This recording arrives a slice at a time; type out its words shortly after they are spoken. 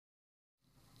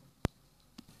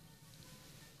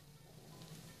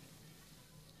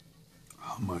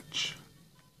much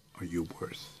are you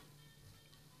worth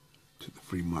to the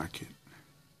free market?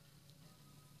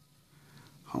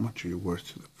 How much are you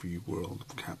worth to the free world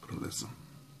of capitalism?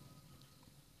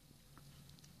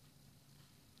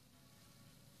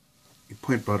 A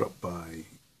point brought up by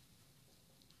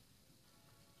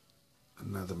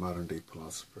another modern day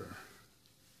philosopher,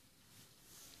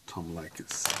 Tom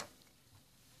Likas.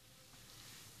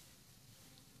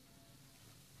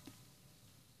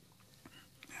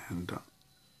 And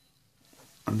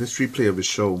on this replay of his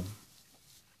show,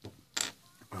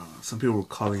 some people were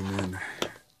calling in.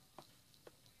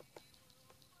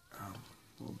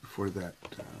 Well, before that,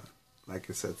 like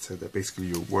I said that basically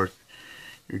you're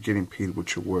getting paid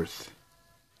what you're worth.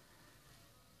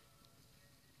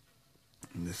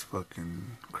 And this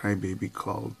fucking crybaby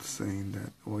called saying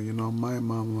that, well, you know, my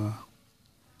mama,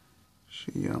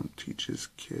 she teaches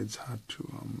kids how to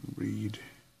read,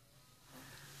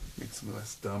 makes them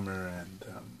less dumber, and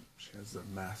she has a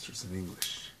master's in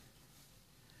English.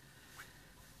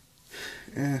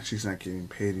 And she's not getting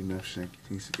paid enough. She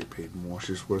needs to get paid more.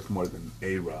 She's worth more than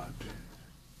A-Rod,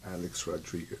 Alex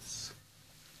Rodriguez.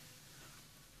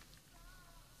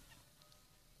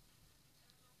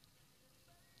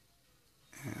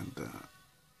 And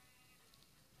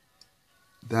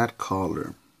that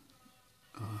caller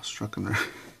struck a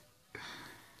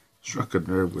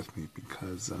nerve with me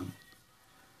because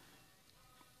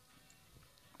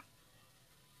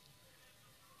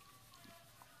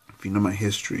if you know my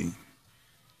history,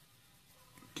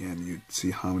 again, you'd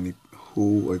see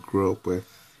who I grew up with,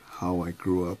 how I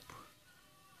grew up,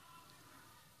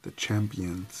 the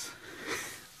champions.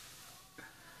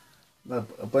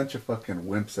 A bunch of fucking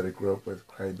wimps that I grew up with,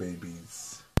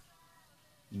 crybabies,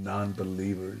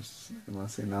 non-believers. And when I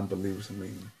say non-believers, I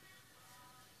mean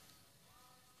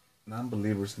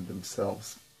non-believers in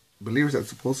themselves. Believers that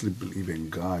supposedly believe in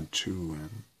God too.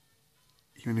 And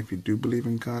even if you do believe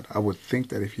in God, I would think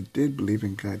that if you did believe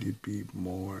in God, you'd be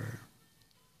more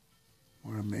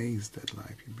amazed at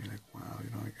life. You'd be like, wow, you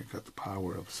know, I got the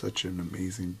power of such an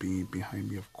amazing being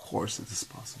behind me. Of course this is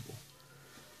possible.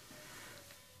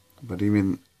 But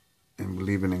even in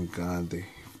believing in God, they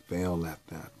fail at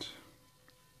that.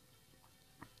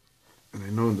 And I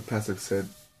know in the past I've said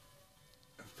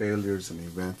failure is an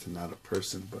event and not a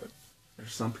person, but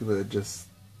there's some people that just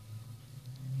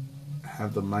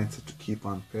have the mindset to keep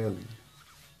on failing.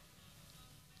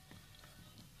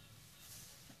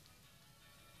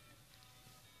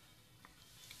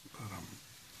 But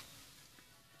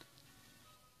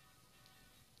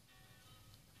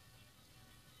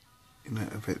you know,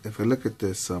 if I look at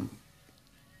this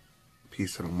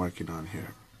piece that I'm working on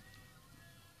here,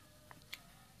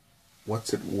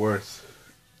 what's it worth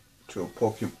to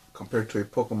compared to a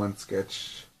Pokemon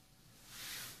sketch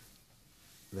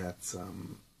that's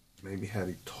maybe had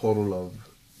a total of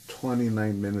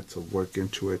 29 minutes of work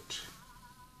into it.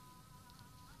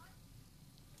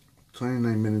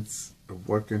 29 minutes of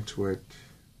work into it,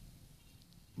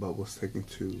 but was taken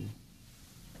to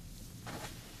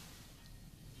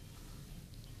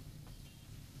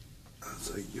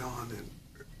as a yawn and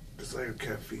desire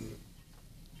caffeine.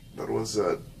 But it was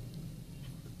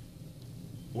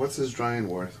what's his drawing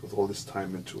worth with all this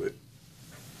time into it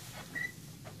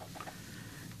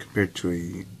compared to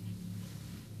a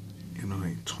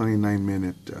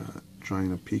 29-minute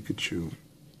drawing of Pikachu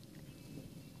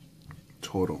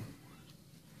total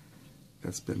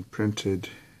that's been printed,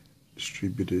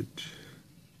 distributed,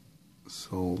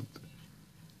 sold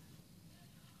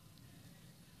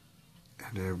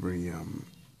at every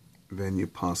venue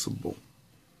possible.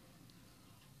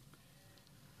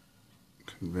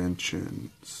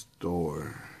 Convention,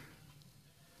 store,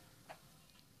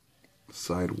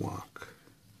 sidewalk,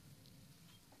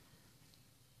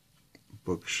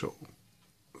 book show,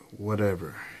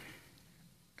 whatever.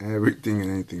 Everything and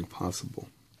anything possible.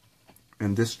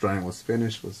 And this drawing was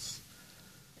finished,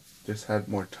 just had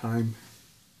more time.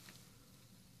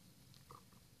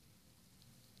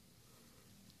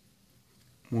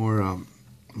 More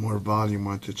volume,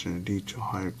 more attention to detail,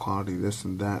 higher quality, this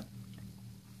and that.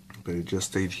 But it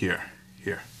just stayed here.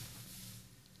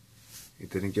 It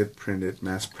didn't get printed,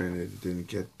 mass printed. It didn't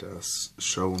get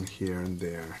shown here and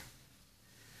there.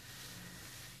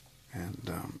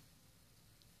 And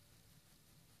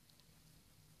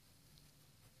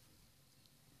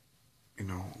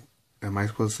am I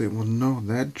supposed to say, well, no,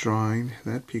 that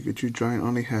Pikachu drawing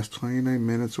only has 29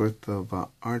 minutes worth of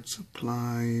art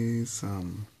supplies,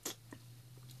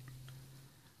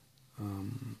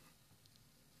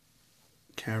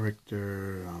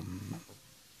 character,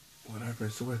 whatever.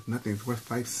 It's worth nothing. It's worth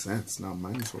 5 cents. Now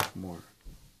mine is worth more.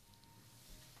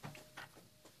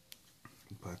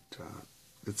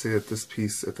 let's say that this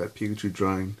piece, at that Pikachu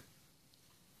drawing,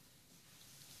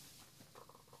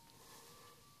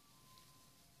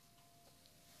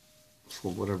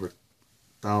 sold whatever,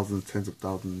 thousands, tens of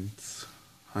thousands,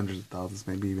 hundreds of thousands,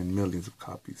 maybe even millions of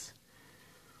copies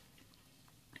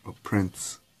of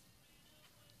prints.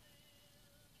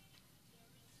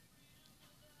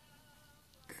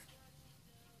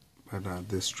 But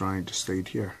this drawing just stayed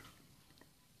here.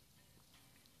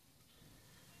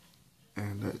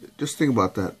 And just think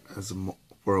about that as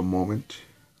for a moment.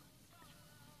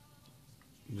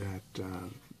 That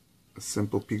a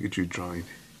simple Pikachu drawing.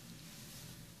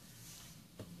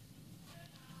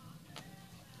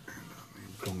 And let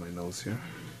me blow my nose here.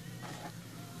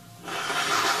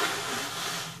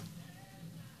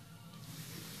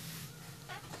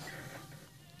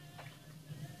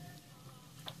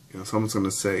 You know, someone's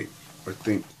gonna say or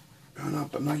think, "Oh no,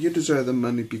 but no, you deserve the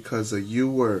money because you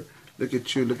were. Look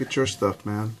at you. Look at your stuff,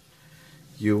 man.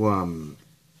 You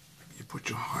put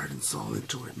your heart and soul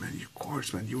into it, man. Of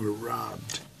course, man, you were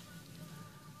robbed."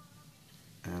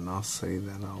 And I'll say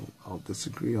that I'll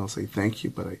disagree. I'll say thank you,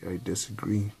 but I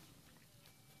disagree.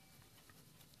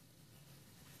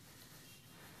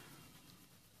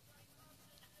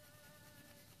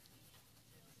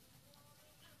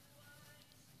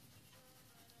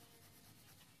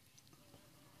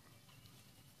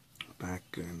 Back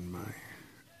in my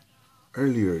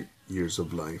earlier years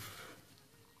of life,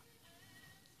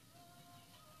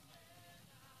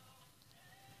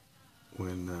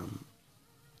 when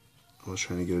I was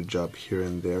trying to get a job here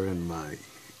and there, and my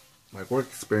work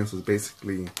experience was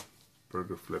basically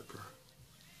burger flipper.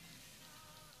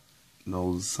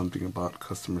 Knows something about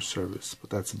customer service, but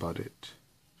that's about it.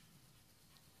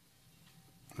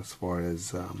 As far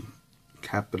as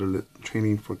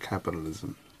training for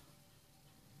capitalism,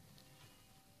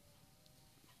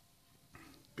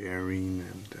 bearing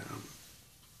and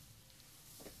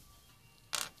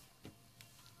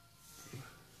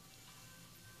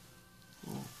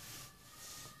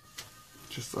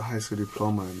just a high school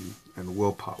diploma and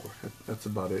willpower. That's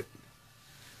about it.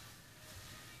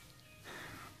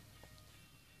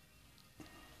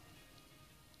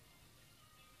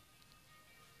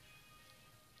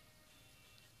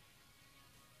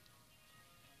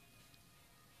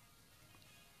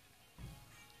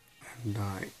 And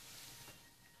I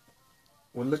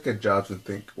would look at jobs and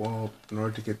think, well, in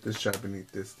order to get this job, you need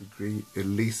this degree, at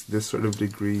least this sort of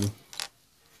degree,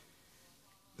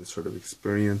 this sort of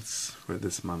experience for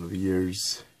this amount of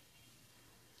years.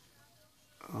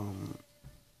 You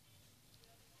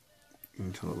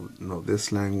need to know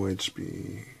this language,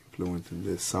 be fluent in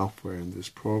this software, in this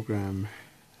program,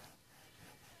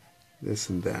 this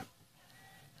and that.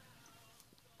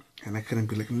 And I couldn't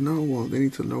be like, no, well, they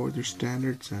need to lower their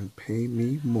standards and pay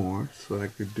me more so I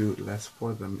could do less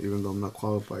for them, even though I'm not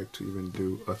qualified to even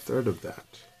do a third of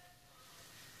that.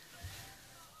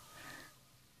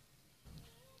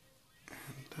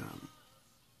 And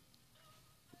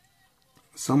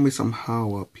some way,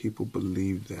 somehow, people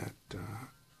believe that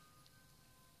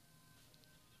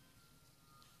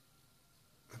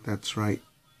that's right.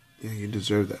 Yeah, you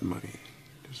deserve that money.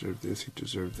 You deserve this, you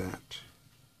deserve that.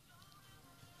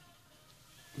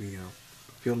 We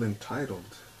feel entitled.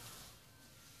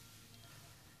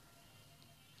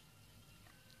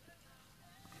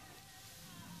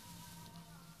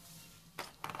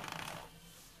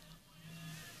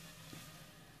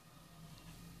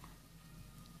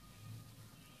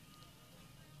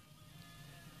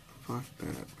 Fuck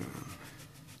that, man.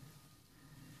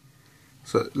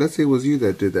 So let's say it was you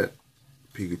that did that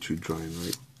Pikachu drawing,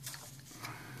 right?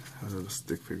 I have a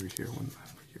stick figure here. I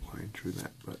forget why I drew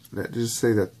that, but let's just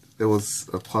say that there was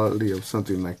a quality of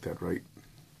something like that, right?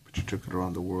 But you took it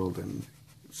around the world, and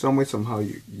some way, somehow,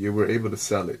 you were able to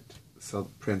sell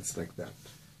prints like that.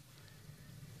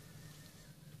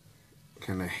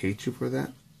 Can I hate you for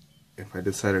that? If I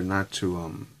decided not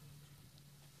to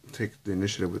take the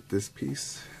initiative with this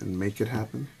piece and make it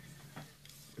happen,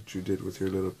 that you did with your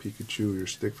little Pikachu, your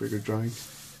stick figure drawing.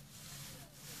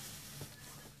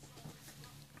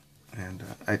 And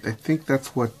I think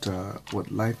that's what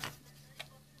life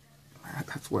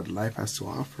has to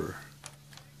offer.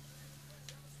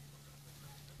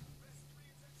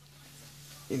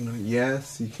 You know,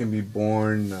 yes, you can be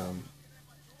born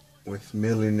with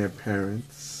millionaire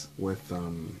parents, with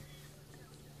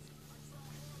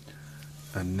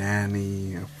a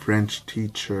nanny, a French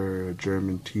teacher, a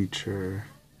German teacher,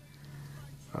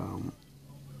 what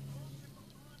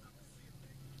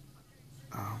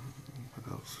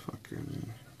else?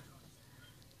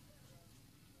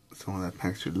 Someone that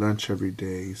packs your lunch every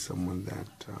day, someone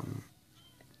that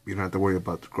You don't have to worry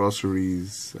about the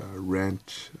groceries,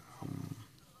 rent,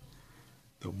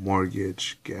 the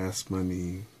mortgage, gas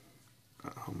money,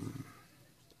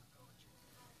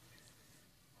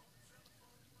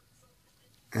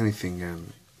 anything.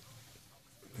 And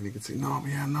you can say, no,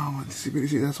 yeah, no. See,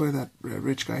 that's why that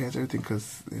rich guy has everything,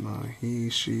 because, you know, he,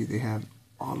 she, they have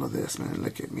all of this, man.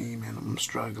 Look at me, man. I'm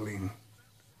struggling.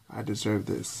 I deserve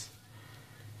this.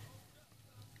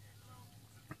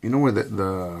 You know where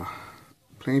the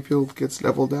playing field gets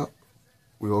leveled out?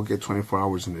 We all get 24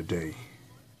 hours in a day.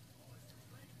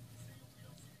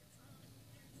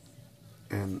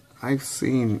 And I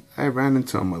ran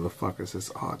into a motherfucker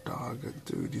says, oh, dog,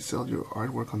 dude, you sell your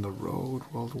artwork on the road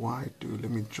worldwide? Dude,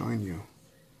 let me join you.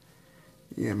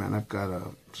 Yeah, man, I've got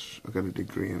a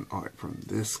degree in art from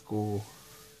this school.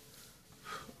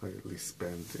 I at least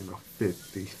spend,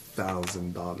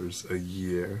 $50,000 a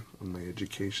year on my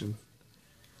education.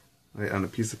 On a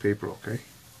piece of paper, okay?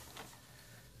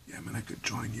 Yeah, man, I could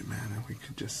join you, man, and we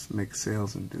could just make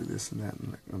sales and do this and that.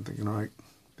 And I'm thinking, all right,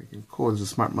 cool, there's a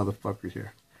smart motherfucker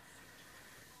here.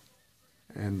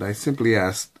 And I simply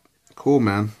asked, cool,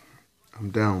 man,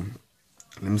 I'm down.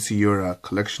 Let me see your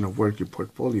collection of work, your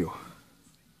portfolio.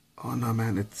 Oh, no,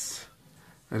 man, I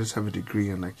just have a degree,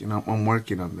 and I'm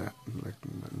working on that. I'm like,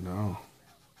 no.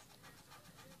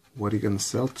 What are you going to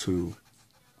sell to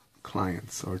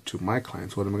clients, or to my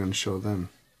clients? What am I going to show them?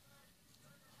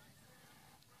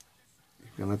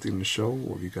 You've got nothing to show,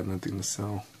 or you got nothing to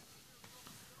sell.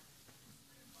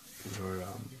 You're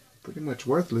pretty much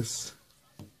worthless.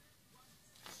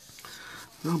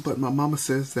 No, but my mama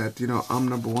says that, I'm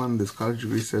number one. This college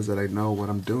degree says that I know what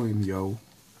I'm doing, yo.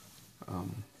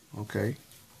 Okay.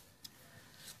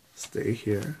 Stay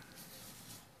here.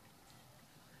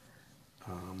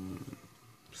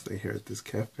 Stay here at this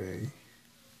cafe.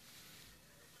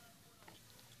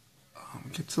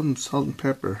 Get some salt and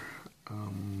pepper.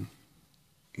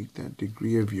 Eat that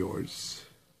degree of yours.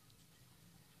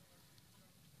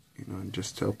 And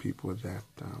just tell people that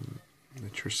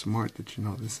that you're smart, that you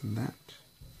know this and that.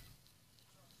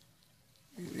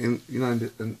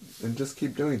 And just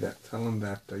keep doing that. Tell them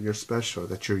that you're special,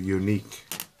 that you're unique.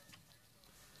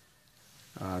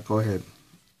 Go ahead.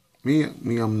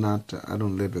 Me, I'm not. I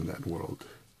don't live in that world.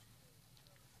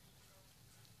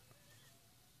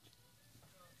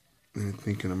 And I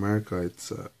think in America,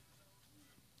 it's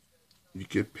you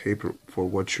get paid for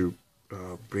what you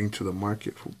bring to the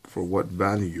market, for what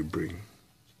value you bring.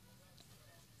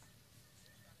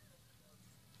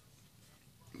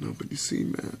 No, but you see,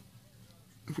 man,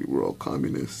 if we were all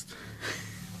communist,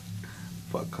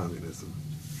 fuck communism.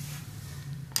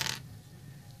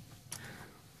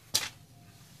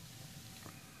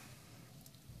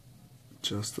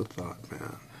 Just a thought,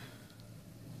 man.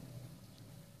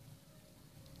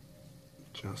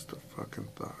 Just a fucking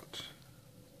thought.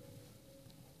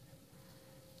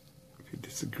 If you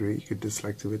disagree, you could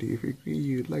dislike the video. If you agree,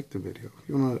 you'd like the video. If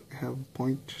you want to have a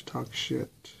point, talk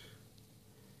shit,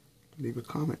 leave a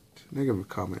comment. Negative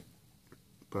comment.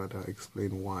 But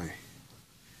explain why.